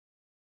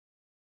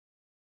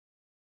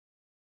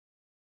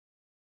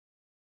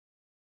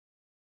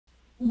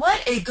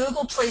what a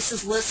Google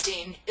Places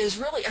listing is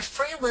really a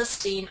free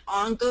listing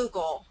on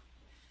Google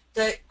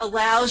that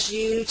allows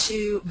you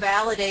to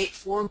validate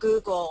for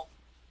Google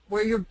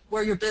where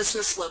your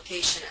business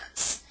location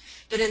is.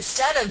 But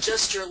instead of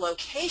just your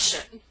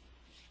location,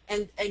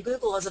 and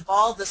Google has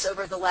evolved this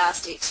over the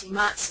last 18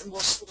 months, and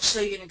we'll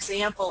show you an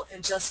example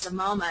in just a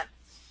moment,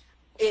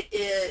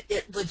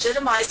 it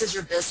legitimizes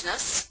your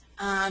business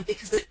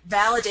because it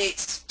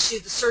validates to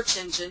the search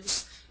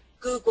engines,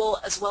 Google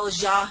as well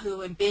as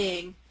Yahoo and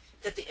Bing,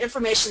 that the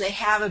information they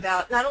have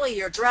about not only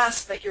your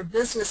address but your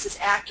business is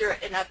accurate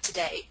and up to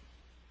date.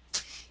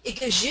 It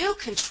gives you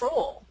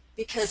control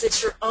because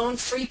it's your own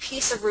free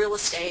piece of real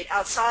estate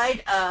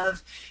outside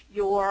of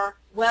your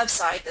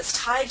website that's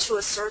tied to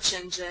a search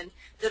engine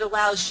that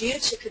allows you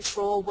to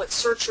control what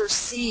searchers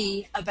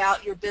see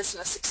about your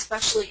business,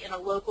 especially in a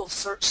local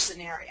search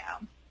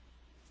scenario.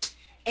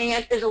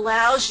 And it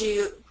allows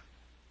you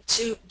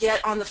to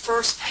get on the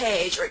first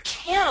page, or it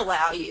can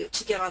allow you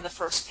to get on the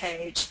first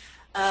page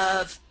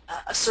of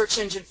a search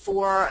engine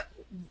for,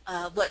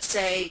 let's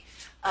say,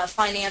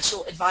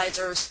 Financial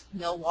Advisors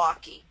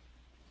Milwaukee.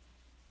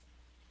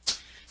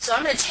 So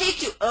I'm going to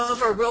take you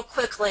over real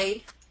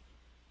quickly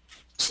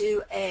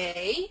to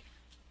let's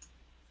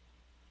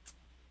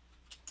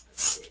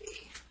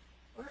see,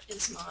 where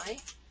is my,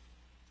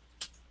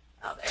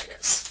 oh, there it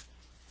is,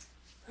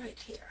 right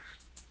here.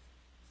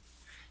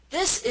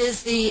 This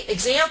is the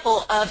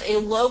example of a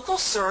local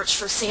search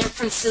for San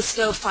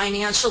Francisco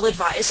Financial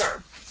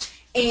Advisor.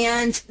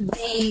 And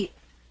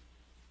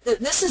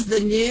this is the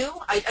new,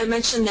 I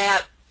mentioned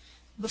that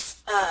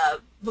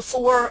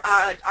before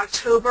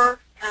October,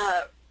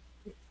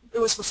 it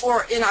was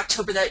before in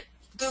October that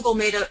Google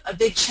made a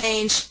big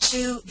change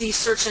to the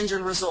search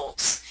engine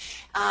results.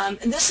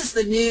 And this is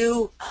the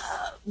new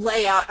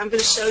layout. I'm going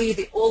to show you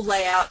the old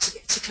layout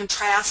to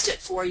contrast it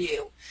for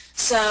you.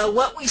 So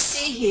what we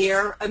see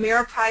here,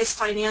 Ameriprise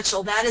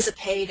Financial, that is a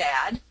paid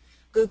ad.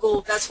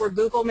 Google, that's where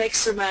Google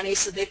makes their money,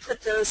 so they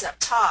put those up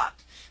top.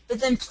 But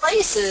then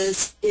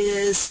Places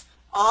is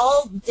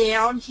all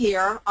down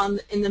here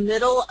in the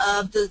middle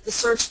of the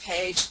search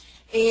page,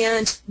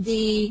 and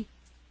the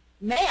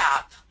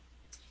map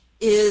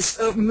is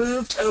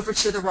moved over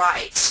to the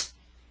right.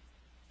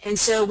 And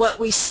so what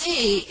we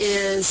see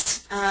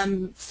is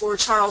for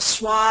Charles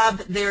Schwab,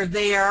 they're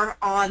there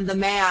on the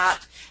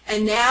map,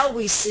 and now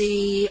we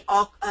see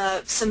all,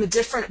 some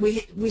different,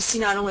 we see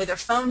not only their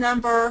phone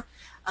number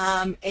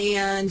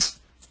and,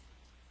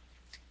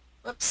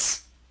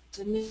 whoops,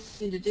 didn't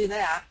mean to do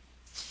that.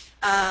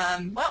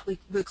 Well,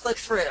 we click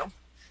through.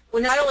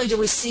 Well, not only do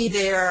we see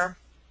their,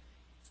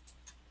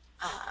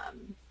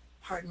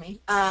 pardon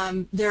me,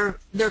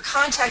 their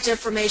contact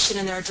information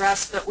and their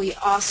address, but we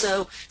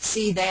also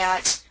see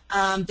that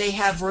they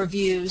have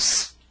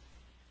reviews,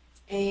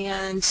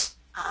 and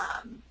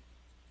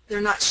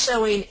they're not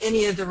showing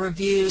any of the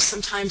reviews.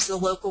 Sometimes the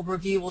local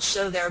review will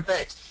show there,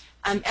 but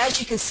as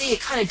you can see,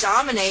 it kind of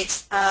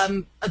dominates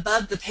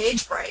above the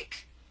page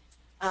break,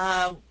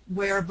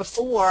 where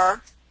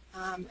before,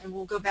 and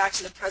we'll go back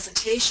to the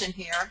presentation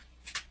here,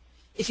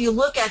 if you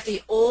look at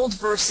the old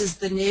versus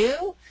the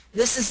new,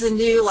 this is the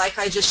new, like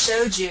I just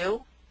showed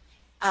you,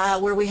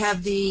 where we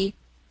have the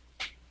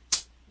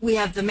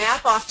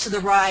map off to the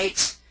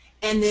right,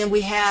 and then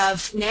we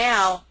have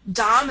now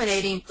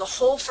dominating the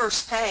whole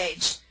first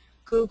page,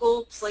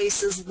 Google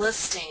Places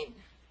listing.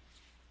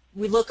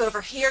 We look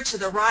over here to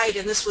the right,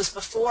 and this was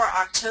before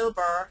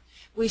October.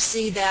 We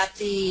see that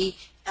the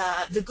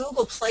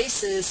Google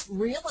Places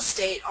real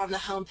estate on the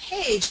home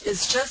page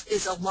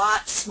is a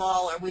lot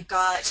smaller. We've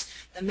got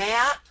the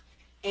map,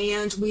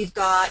 and we've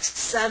got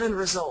 7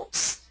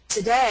 results.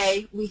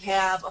 Today we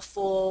have a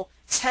full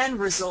 10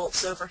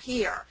 results over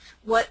here.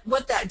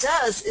 What that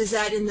does is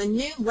that in the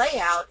new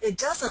layout, it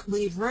doesn't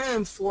leave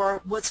room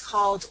for what's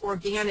called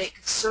organic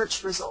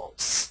search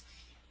results.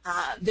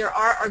 There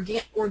are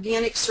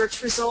organic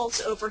search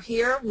results over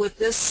here with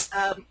this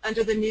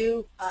under the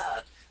new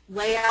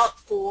layout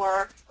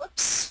for,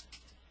 whoops,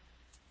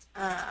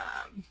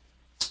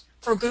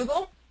 for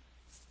Google,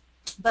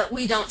 but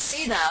we don't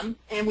see them,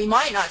 and we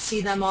might not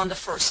see them on the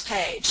first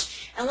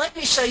page. And let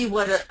me show you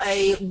what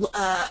a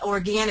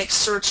organic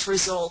search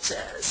result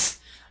is.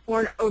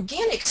 Or an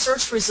organic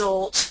search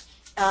result,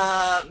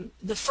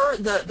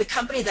 the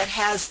company that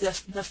has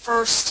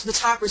the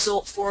top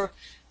result for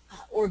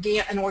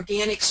an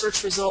organic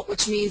search result,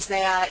 which means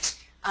that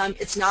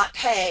it's not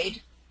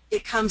paid,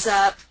 it comes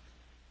up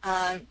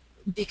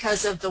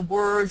because of the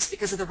words,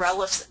 because of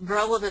the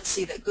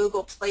relevancy that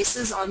Google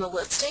places on the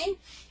listing.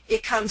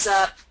 It comes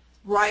up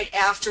right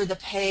after the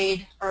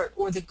paid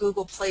or the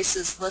Google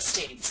Places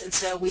listings. And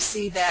so we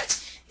see that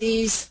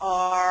these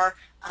are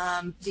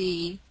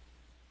the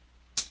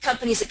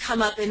companies that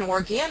come up in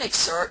organic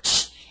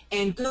search,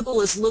 and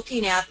Google is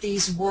looking at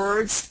these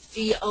words,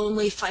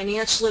 fee-only,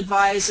 financial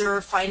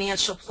advisor,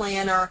 financial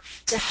planner,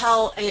 to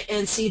help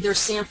and see there's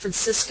San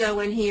Francisco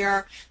in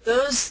here.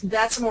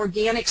 That's an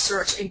organic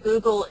search, and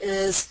Google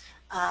is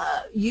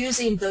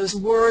using those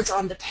words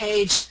on the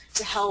page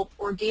to help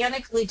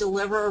organically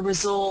deliver a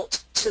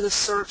result to the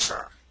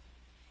searcher.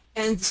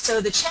 And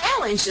so the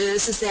challenge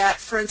is that,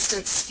 for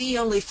instance,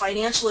 fee-only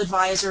financial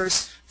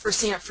advisors for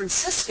San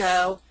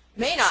Francisco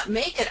may not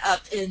make it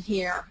up in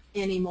here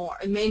anymore.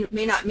 It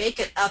may not make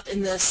it up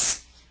in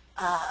this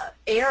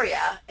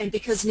area. And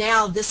because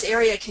now this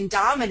area can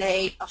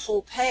dominate a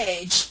whole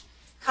page,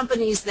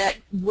 companies that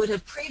would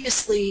have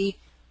previously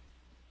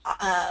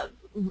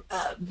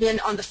been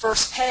on the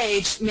first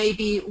page may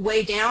be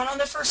way down on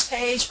the first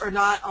page or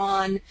not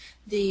on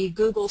the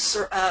Google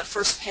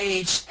first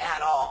page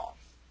at all.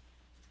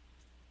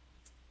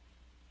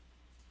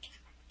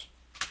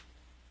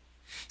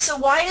 So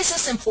why is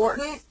this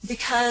important?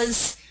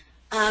 Because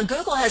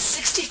Google has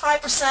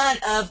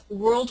 65% of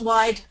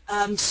worldwide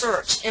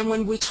search, and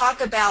when we talk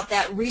about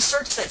that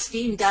research that's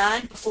being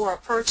done before a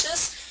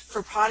purchase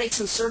for products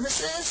and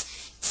services,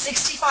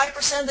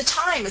 65% of the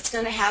time it's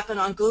going to happen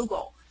on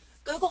Google.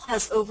 Google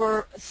has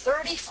over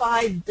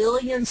 35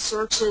 billion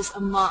searches a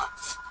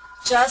month.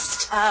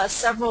 Just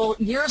several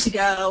years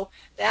ago,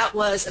 that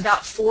was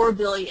about 4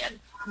 billion.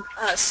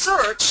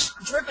 Search,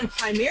 driven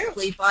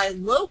primarily by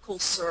local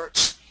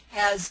search,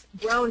 has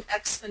grown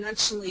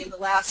exponentially in the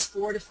last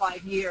 4 to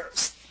 5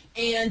 years.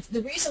 And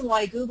the reason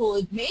why Google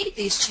had made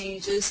these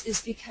changes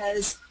is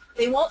because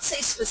they won't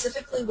say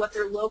specifically what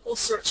their local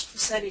search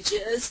percentage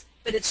is,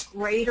 but it's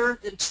greater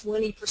than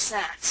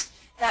 20%.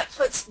 That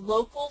puts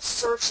local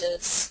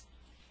searches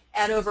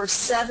at over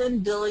 7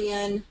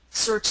 billion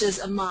searches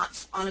a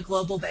month on a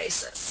global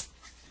basis.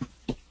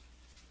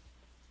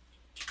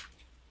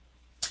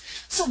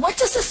 So what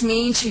does this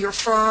mean to your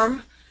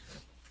firm?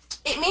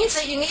 It means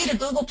that you need a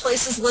Google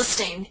Places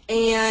listing,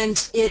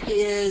 and it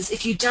is,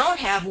 if you don't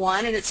have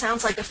one, and it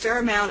sounds like a fair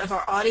amount of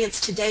our audience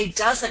today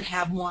doesn't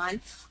have one,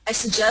 I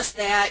suggest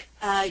that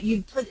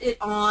you put it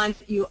on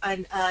your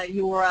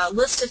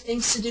list of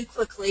things to do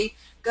quickly.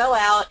 Go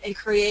out and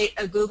create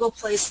a Google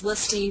Place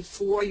listing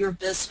for your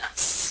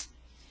business.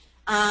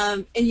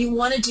 And you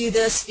want to do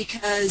this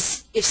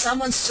because if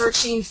someone's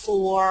searching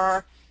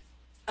for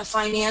a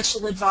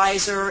financial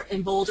advisor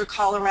in Boulder,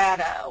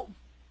 Colorado,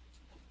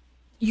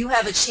 you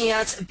have a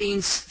chance of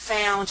being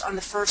found on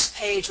the first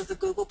page of the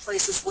Google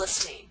Places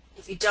listing.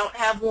 If you don't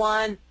have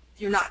one,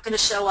 you're not going to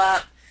show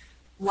up,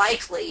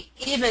 likely,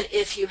 even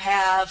if you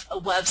have a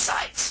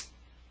website.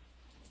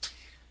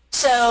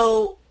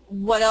 So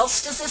what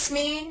else does this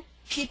mean?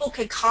 People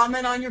can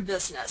comment on your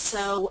business.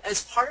 So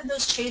as part of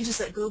those changes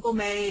that Google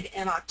made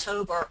in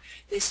October,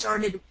 they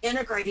started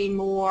integrating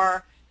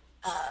more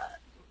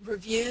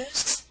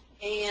reviews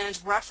and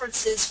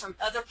references from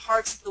other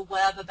parts of the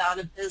web about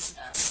a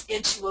business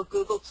into a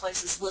Google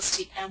Places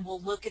listing, and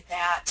we'll look at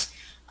that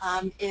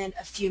in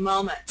a few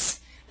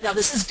moments. Now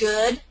this is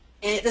good,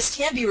 and this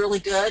can be really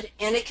good,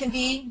 and it can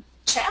be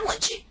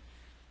challenging.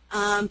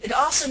 It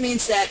also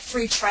means that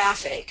free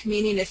traffic,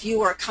 meaning if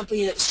you are a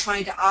company that was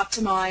trying to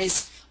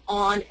optimize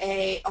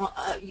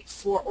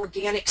for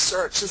organic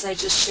search, as I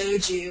just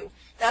showed you,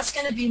 that's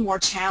going to be more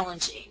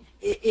challenging.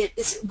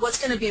 What's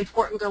going to be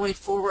important going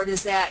forward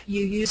is that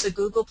you use a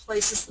Google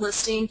Places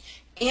listing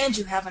and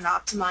you have an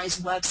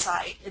optimized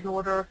website in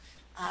order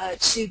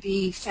to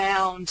be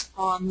found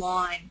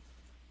online.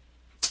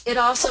 It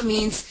also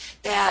means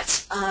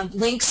that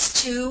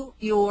links to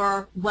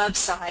your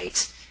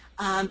website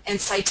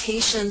and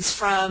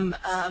citations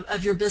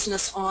of your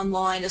business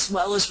online, as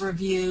well as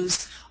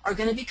reviews, are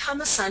going to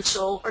become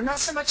essential, or not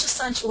so much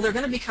essential, they're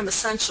going to become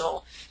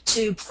essential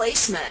to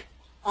placement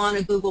on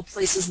a Google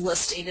Places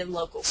listing in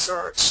local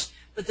search.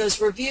 But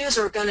those reviews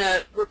are going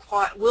to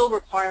will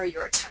require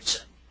your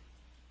attention.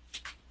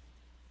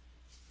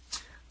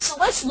 So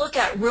let's look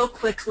at real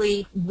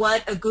quickly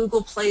what a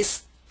Google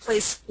Place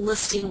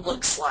listing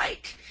looks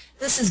like.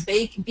 This is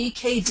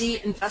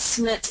BKD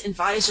Investment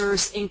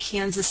Advisors in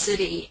Kansas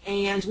City,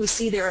 and we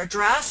see their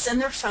address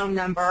and their phone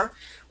number.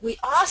 We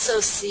also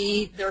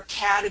see their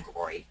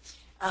category,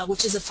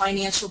 which is a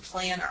financial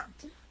planner.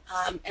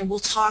 And we'll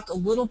talk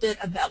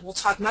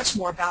much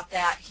more about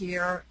that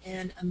here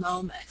in a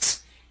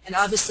moment. And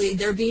obviously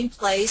they're being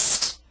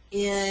placed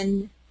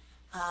on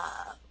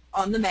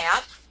the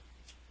map.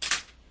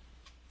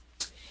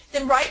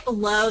 Then right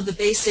below the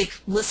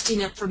basic listing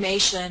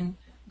information,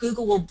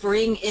 Google will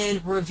bring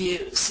in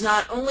reviews,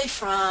 not only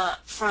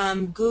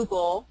from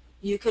Google.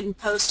 You can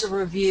post a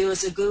review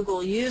as a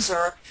Google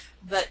user,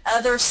 but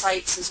other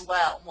sites as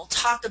well. We'll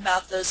talk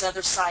about those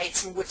other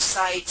sites and which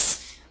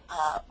sites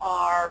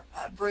are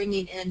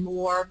bringing in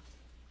more,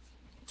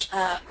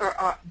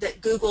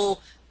 that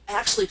Google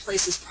actually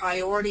places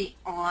priority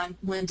on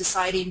when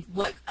deciding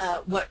what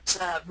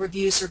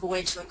reviews are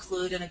going to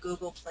include in a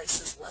Google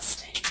Places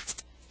listing.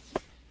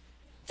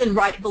 Then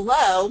right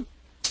below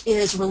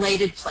is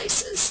related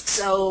places.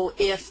 So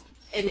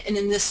and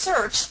in this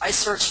search, I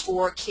search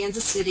for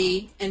Kansas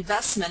City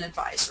Investment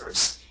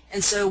Advisors.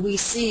 And so we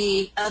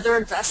see other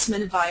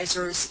investment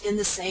advisors in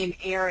the same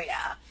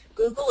area.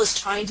 Google is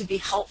trying to be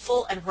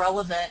helpful and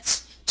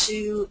relevant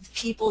to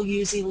people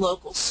using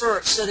local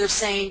search. So they're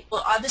saying,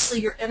 well, obviously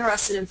you're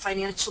interested in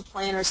financial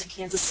planners in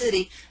Kansas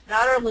City.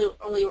 Not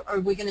only are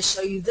we going to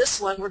show you this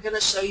one, we're going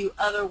to show you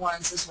other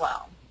ones as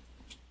well.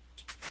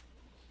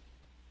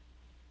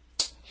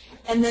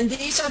 And then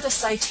these are the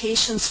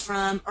citations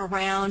from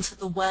around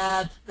the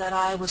web that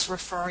I was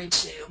referring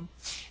to.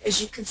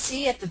 As you can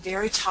see at the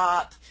very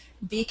top,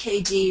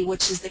 BKD,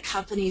 which is the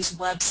company's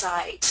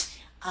website,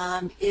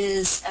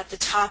 is at the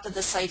top of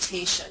the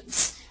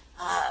citations.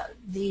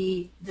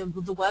 The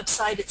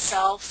website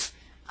itself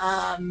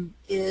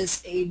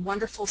is a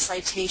wonderful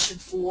citation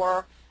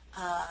for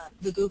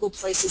the Google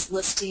Places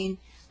listing.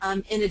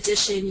 In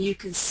addition, you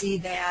can see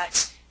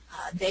that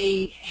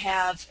they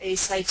have a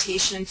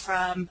citation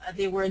from,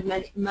 they were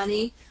in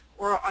Money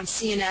or on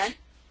CNN,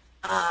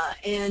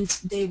 and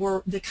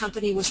the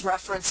company was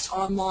referenced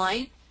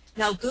online.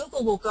 Now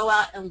Google will go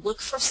out and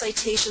look for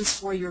citations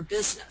for your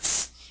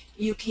business.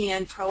 You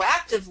can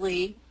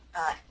proactively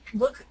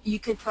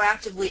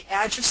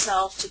add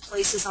yourself to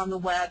places on the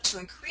web to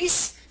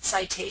increase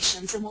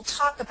citations, and we'll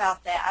talk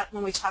about that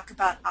when we talk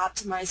about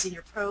optimizing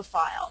your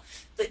profile.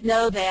 But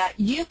know that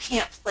you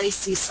can't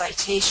place these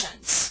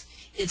citations.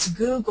 It's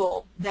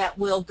Google that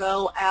will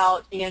go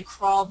out and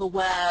crawl the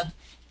web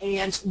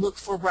and look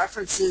for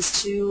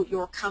references to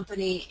your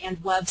company and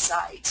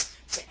website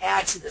to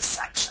add to this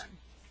section.